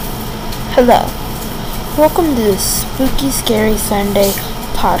Hello, welcome to the Spooky Scary Sunday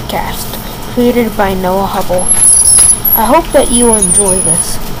podcast created by Noah Hubble. I hope that you enjoy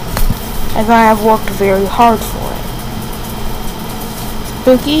this, as I have worked very hard for it.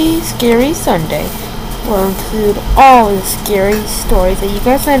 Spooky Scary Sunday will include all the scary stories that you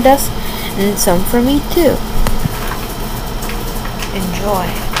guys send us, and some for me too.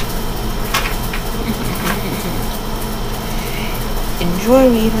 Enjoy. Enjoy,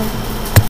 reader.